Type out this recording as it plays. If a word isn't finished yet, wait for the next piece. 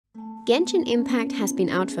Genshin Impact has been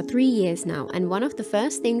out for 3 years now, and one of the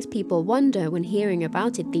first things people wonder when hearing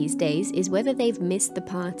about it these days is whether they've missed the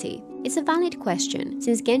party. It's a valid question,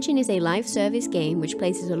 since Genshin is a live service game which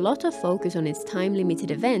places a lot of focus on its time-limited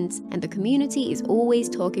events, and the community is always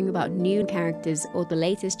talking about new characters or the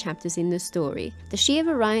latest chapters in the story. The sheer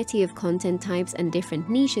variety of content types and different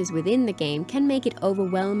niches within the game can make it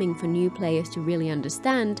overwhelming for new players to really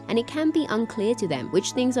understand, and it can be unclear to them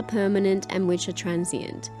which things are permanent and which are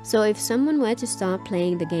transient. So if someone were to start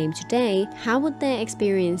playing the game today, how would their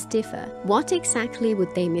experience differ? What exactly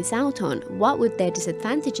would they miss out on? What would their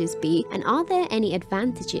disadvantages be? And are there any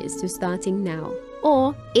advantages to starting now?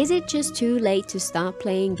 Or is it just too late to start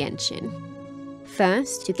playing Genshin?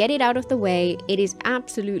 First, to get it out of the way, it is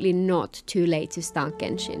absolutely not too late to start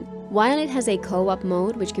Genshin. While it has a co-op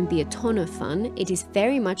mode which can be a ton of fun, it is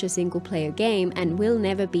very much a single-player game and will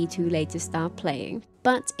never be too late to start playing.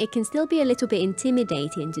 But it can still be a little bit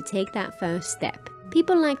intimidating to take that first step.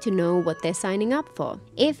 People like to know what they're signing up for.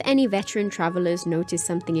 If any veteran travelers notice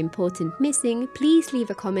something important missing, please leave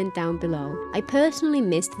a comment down below. I personally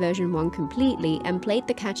missed version 1 completely and played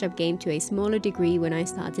the catch-up game to a smaller degree when I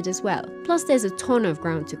started as well. Plus there's a ton of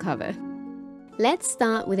ground to cover. Let's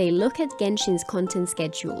start with a look at Genshin's content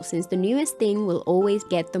schedule, since the newest thing will always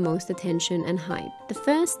get the most attention and hype. The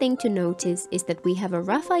first thing to notice is that we have a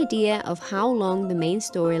rough idea of how long the main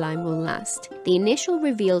storyline will last. The initial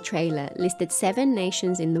reveal trailer listed 7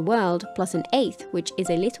 nations in the world, plus an 8th, which is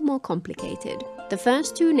a little more complicated. The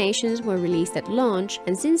first 2 nations were released at launch,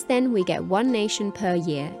 and since then we get 1 nation per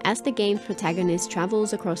year as the game's protagonist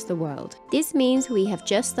travels across the world. This means we have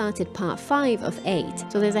just started part 5 of 8,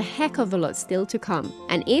 so there's a heck of a lot still to come.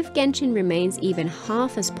 And if Genshin remains even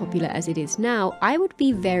half as popular as it is now, I would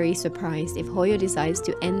be very surprised if Hoyo decides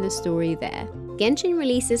to end the story there. Genshin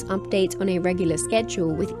releases updates on a regular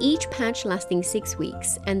schedule, with each patch lasting 6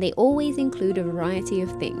 weeks, and they always include a variety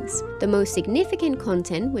of things. The most significant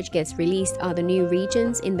content which gets released are the new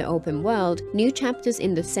regions in the open world, new chapters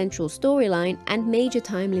in the central storyline, and major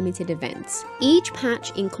time-limited events. Each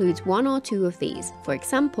patch includes 1 or 2 of these. For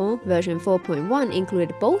example, version 4.1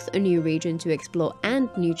 included both a new region to explore and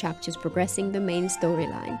new chapters progressing the main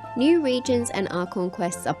storyline. New regions and Archon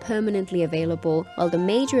quests are permanently available, while the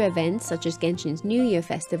major events such as Genshin's New Year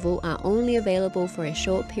Festival are only available for a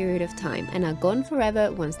short period of time and are gone forever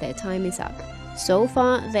once their time is up. So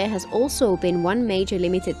far, there has also been 1 major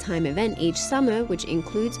limited time event each summer, which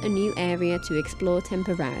includes a new area to explore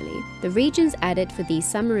temporarily. The regions added for these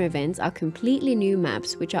summer events are completely new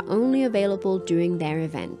maps which are only available during their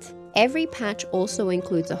event. Every patch also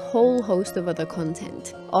includes a whole host of other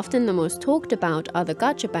content. Often the most talked about are the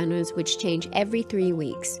gacha banners, which change every 3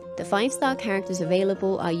 weeks. The 5-star characters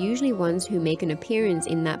available are usually ones who make an appearance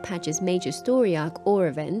in that patch's major story arc or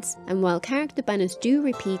events, and while character banners do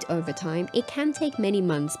repeat over time, it can take many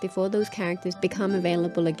months before those characters become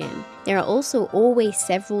available again. There are also always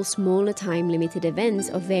several smaller time-limited events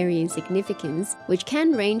of varying significance, which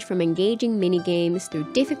can range from engaging minigames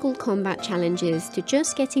through difficult combat challenges to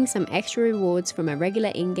just getting some extra rewards from a regular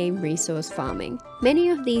in-game resource farming. Many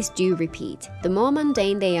of these do repeat. The more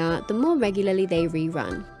mundane they are, the more regularly they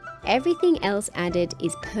rerun. Everything else added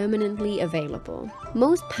is permanently available.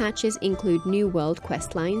 Most patches include new world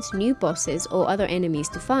questlines, new bosses or other enemies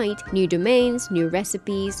to fight, new domains, new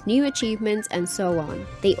recipes, new achievements, and so on.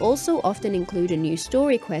 They also often include a new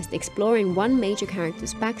story quest exploring one major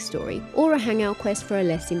character's backstory, or a hangout quest for a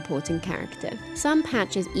less important character. Some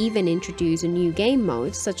patches even introduce a new game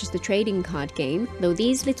mode, such as the trading card game, though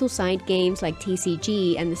these little side games like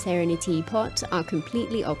TCG and the Serenity Pot are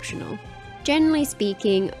completely optional. Generally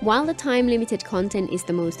speaking, while the time-limited content is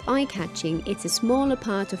the most eye-catching, it's a smaller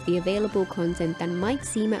part of the available content than might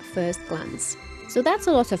seem at first glance. So that's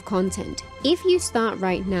a lot of content. If you start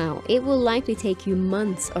right now, it will likely take you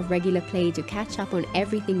months of regular play to catch up on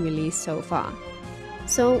everything released so far.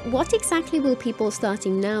 So what exactly will people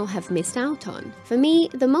starting now have missed out on? For me,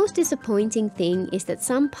 the most disappointing thing is that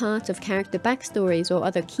some parts of character backstories or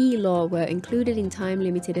other key lore were included in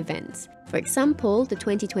time-limited events. For example, the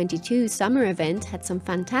 2022 summer event had some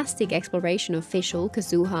fantastic exploration of Fischl,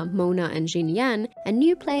 Kazuha, Mona, and Xinyan, and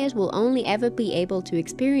new players will only ever be able to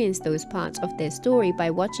experience those parts of their story by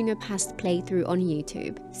watching a past playthrough on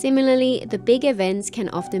YouTube. Similarly, the big events can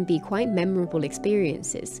often be quite memorable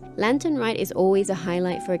experiences. Lantern Rite is always a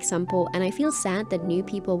highlight, for example, and I feel sad that new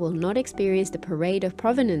people will not experience the Parade of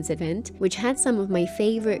Provenance event, which had some of my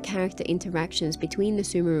favorite character interactions between the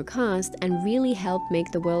Sumeru cast and really helped make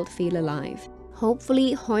the world feel alive.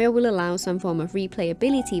 Hopefully, Hoyo will allow some form of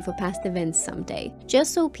replayability for past events someday,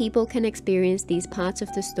 just so people can experience these parts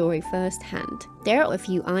of the story firsthand. There are a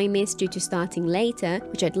few I missed due to starting later,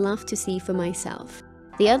 which I'd love to see for myself.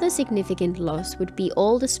 The other significant loss would be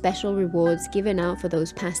all the special rewards given out for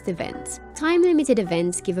those past events. Time-limited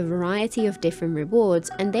events give a variety of different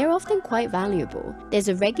rewards, and they're often quite valuable. There's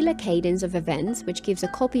a regular cadence of events which gives a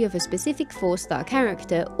copy of a specific 4-star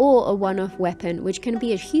character or a one-off weapon, which can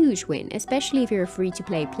be a huge win, especially if you're a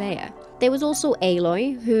free-to-play player. There was also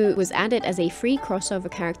Aloy, who was added as a free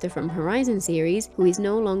crossover character from Horizon series, who is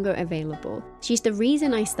no longer available. She's the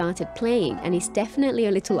reason I started playing, and is definitely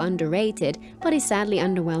a little underrated, but is sadly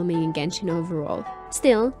underwhelming in Genshin overall.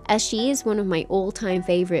 Still, as she is one of my all-time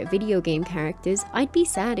favorite video game characters, I'd be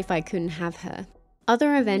sad if I couldn't have her.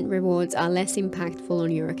 Other event rewards are less impactful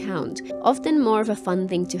on your account, often more of a fun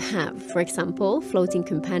thing to have, for example, floating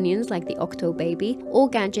companions like the Octo Baby, or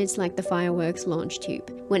gadgets like the fireworks launch tube.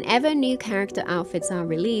 Whenever new character outfits are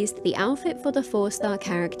released, the outfit for the 4-star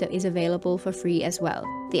character is available for free as well.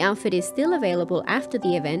 The outfit is still available after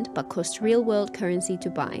the event, but costs real-world currency to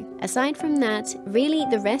buy. Aside from that, really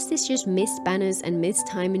the rest is just missed banners and missed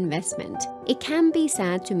time investment. It can be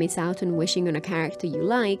sad to miss out on wishing on a character you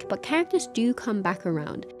like, but characters do come back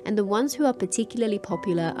around, and the ones who are particularly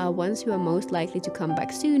popular are ones who are most likely to come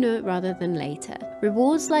back sooner rather than later.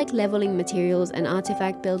 Rewards like leveling materials and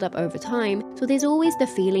artifact build up over time, so there's always the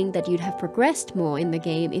feeling that you'd have progressed more in the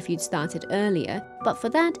game if you'd started earlier. But for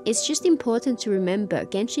that, it's just important to remember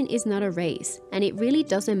Genshin is not a race, and it really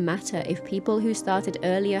doesn't matter if people who started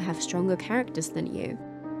earlier have stronger characters than you.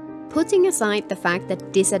 Putting aside the fact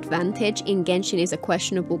that disadvantage in Genshin is a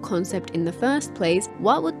questionable concept in the first place,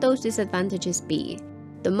 what would those disadvantages be?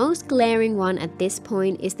 The most glaring one at this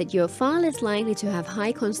point is that you're far less likely to have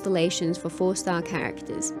high constellations for 4-star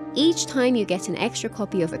characters. Each time you get an extra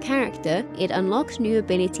copy of a character, it unlocks new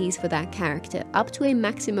abilities for that character, up to a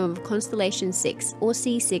maximum of Constellation 6, or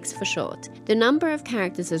C6 for short. The number of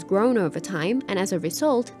characters has grown over time, and as a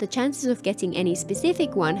result, the chances of getting any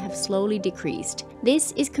specific one have slowly decreased.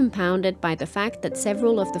 This is compounded by the fact that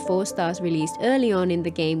several of the 4-stars released early on in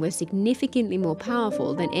the game were significantly more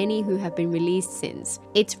powerful than any who have been released since.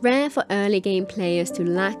 It's rare for early game players to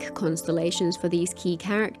lack constellations for these key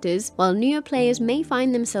characters, while newer players may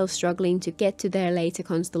find themselves struggling to get to their later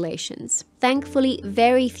constellations. Thankfully,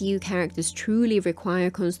 very few characters truly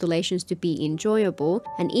require constellations to be enjoyable,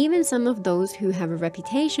 and even some of those who have a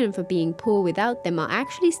reputation for being poor without them are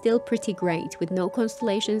actually still pretty great with no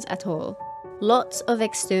constellations at all. Lots of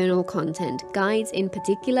external content, guides in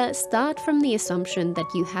particular, start from the assumption that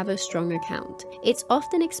you have a strong account. It's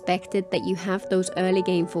often expected that you have those early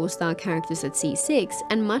game 4-star characters at C6,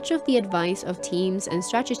 and much of the advice of teams and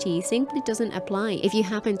strategy simply doesn't apply if you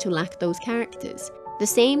happen to lack those characters. The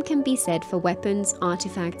same can be said for weapons,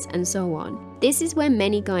 artifacts, and so on. This is where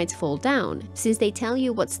many guides fall down, since they tell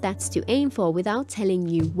you what stats to aim for without telling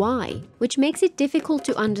you why, which makes it difficult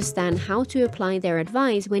to understand how to apply their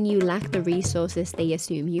advice when you lack the resources they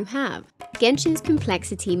assume you have. Genshin's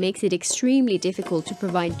complexity makes it extremely difficult to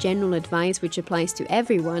provide general advice which applies to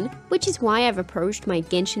everyone, which is why I've approached my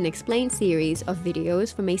Genshin Explained series of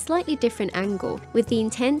videos from a slightly different angle, with the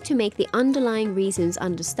intent to make the underlying reasons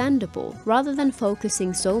understandable, rather than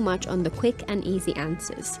focusing so much on the quick and easy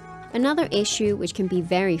answers. Another issue which can be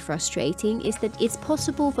very frustrating is that it's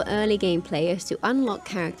possible for early game players to unlock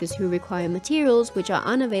characters who require materials which are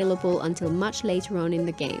unavailable until much later on in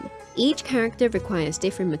the game. Each character requires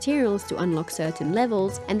different materials to unlock certain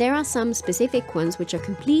levels, and there are some specific ones which are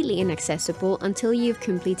completely inaccessible until you've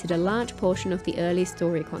completed a large portion of the early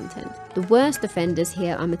story content. The worst offenders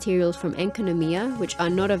here are materials from Enkanomiya, which are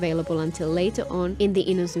not available until later on in the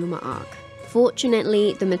Inazuma arc.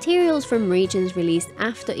 Fortunately, the materials from regions released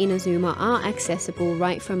after Inazuma are accessible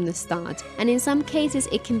right from the start, and in some cases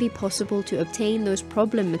it can be possible to obtain those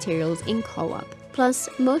problem materials in co-op. Plus,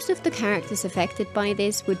 most of the characters affected by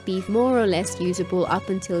this would be more or less usable up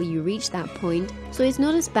until you reach that point, so it's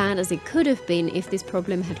not as bad as it could have been if this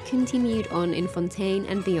problem had continued on in Fontaine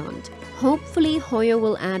and beyond. Hopefully, Hoyo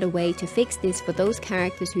will add a way to fix this for those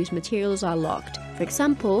characters whose materials are locked. For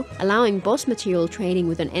example, allowing boss material trading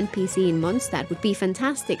with an NPC in Mondstadt would be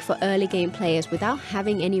fantastic for early game players without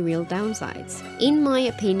having any real downsides. In my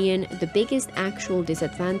opinion, the biggest actual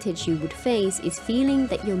disadvantage you would face is feeling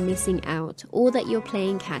that you're missing out, or that you're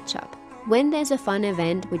playing catch-up. When there's a fun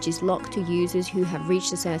event which is locked to users who have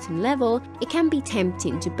reached a certain level, it can be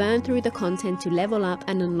tempting to burn through the content to level up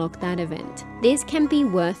and unlock that event. This can be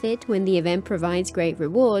worth it when the event provides great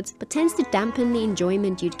rewards, but tends to dampen the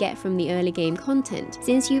enjoyment you'd get from the early game content,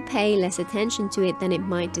 since you pay less attention to it than it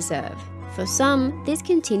might deserve. For some, this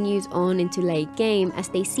continues on into late game as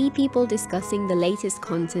they see people discussing the latest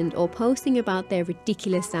content or posting about their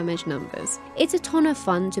ridiculous damage numbers. It's a ton of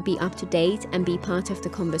fun to be up to date and be part of the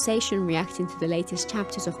conversation, reacting to the latest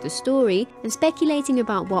chapters of the story and speculating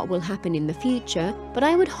about what will happen in the future, but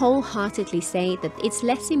I would wholeheartedly say that it's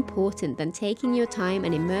less important than taking your time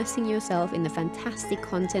and immersing yourself in the fantastic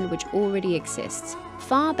content which already exists.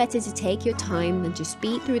 Far better to take your time than to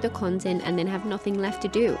speed through the content and then have nothing left to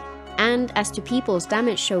do. And as to people's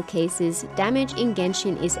damage showcases, damage in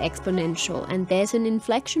Genshin is exponential, and there's an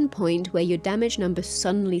inflection point where your damage numbers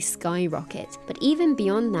suddenly skyrocket. But even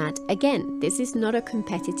beyond that, again, this is not a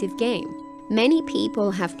competitive game. Many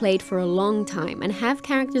people have played for a long time and have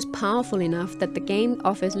characters powerful enough that the game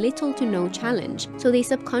offers little to no challenge, so they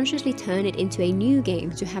subconsciously turn it into a new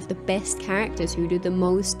game to have the best characters who do the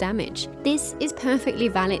most damage. This is perfectly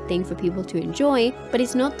valid thing for people to enjoy, but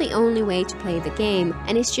it's not the only way to play the game,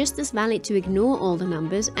 and it's just as valid to ignore all the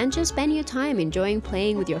numbers and just spend your time enjoying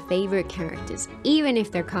playing with your favorite characters, even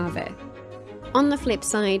if they're Kave. On the flip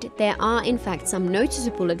side, there are in fact some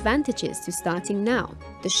noticeable advantages to starting now.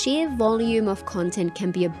 The sheer volume of content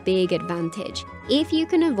can be a big advantage. If you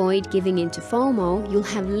can avoid giving into FOMO, you'll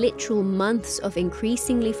have literal months of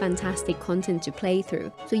increasingly fantastic content to play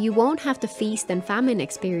through, so you won't have the feast and famine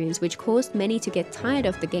experience which caused many to get tired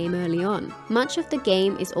of the game early on. Much of the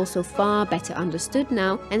game is also far better understood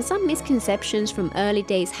now, and some misconceptions from early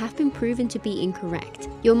days have been proven to be incorrect.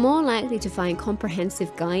 You're more likely to find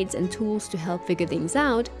comprehensive guides and tools to help figure things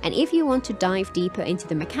out, and if you want to dive deeper into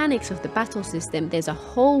the mechanics of the battle system, there's a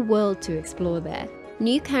whole world to explore there.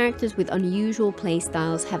 New characters with unusual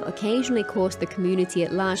playstyles have occasionally caused the community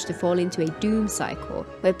at large to fall into a doom cycle,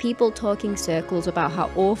 where people talk in circles about how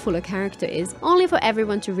awful a character is, only for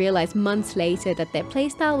everyone to realize months later that their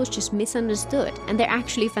playstyle was just misunderstood and they're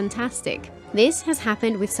actually fantastic. This has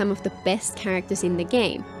happened with some of the best characters in the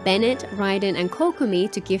game, Bennett, Raiden and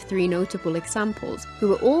Kokomi to give 3 notable examples, who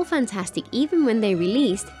were all fantastic even when they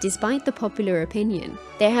released, despite the popular opinion.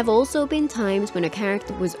 There have also been times when a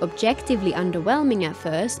character was objectively underwhelming at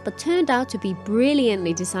first, but turned out to be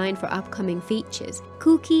brilliantly designed for upcoming features.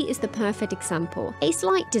 Kuki is the perfect example. A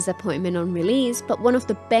slight disappointment on release, but one of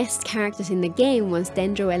the best characters in the game once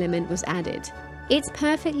Dendro element was added. It's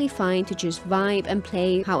perfectly fine to just vibe and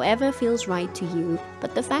play however feels right to you,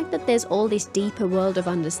 but the fact that there's all this deeper world of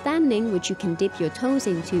understanding which you can dip your toes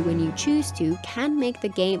into when you choose to can make the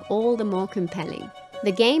game all the more compelling.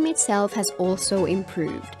 The game itself has also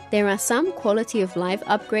improved. There are some quality of life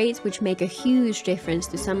upgrades which make a huge difference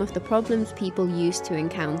to some of the problems people used to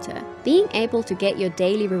encounter. Being able to get your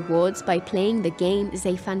daily rewards by playing the game is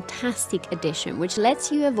a fantastic addition which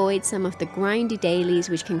lets you avoid some of the grindy dailies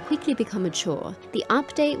which can quickly become a chore. The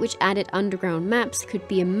update which added underground maps could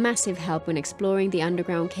be a massive help when exploring the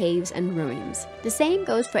underground caves and ruins. The same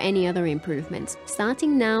goes for any other improvements.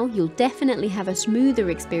 Starting now, you'll definitely have a smoother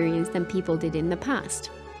experience than people did in the past.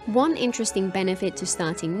 One interesting benefit to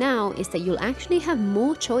starting now is that you'll actually have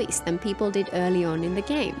more choice than people did early on in the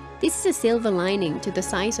game. This is a silver lining to the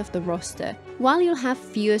size of the roster. While you'll have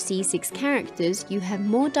fewer C6 characters, you have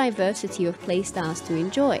more diversity of playstyles to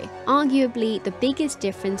enjoy. Arguably, the biggest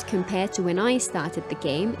difference compared to when I started the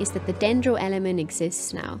game is that the Dendro element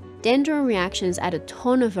exists now. Dendro reactions add a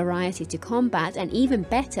ton of variety to combat, and even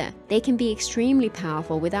better, they can be extremely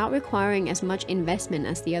powerful without requiring as much investment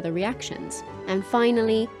as the other reactions. And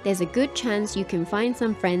finally, there's a good chance you can find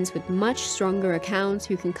some friends with much stronger accounts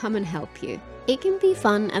who can come and help you. It can be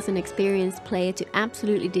fun as an experienced player to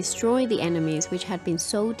absolutely destroy the enemies which had been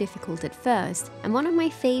so difficult at first, and one of my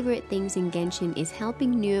favorite things in Genshin is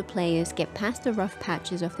helping newer players get past the rough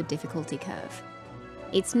patches of the difficulty curve.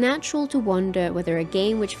 It's natural to wonder whether a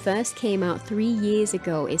game which first came out 3 years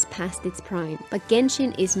ago is past its prime, but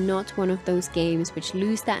Genshin is not one of those games which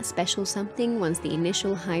lose that special something once the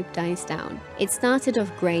initial hype dies down. It started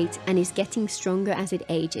off great and is getting stronger as it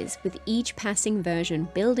ages, with each passing version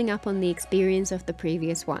building up on the experience of the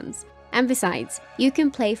previous ones. And besides, you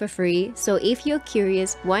can play for free, so if you're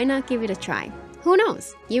curious, why not give it a try? Who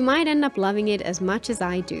knows, you might end up loving it as much as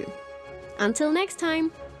I do. Until next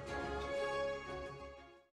time!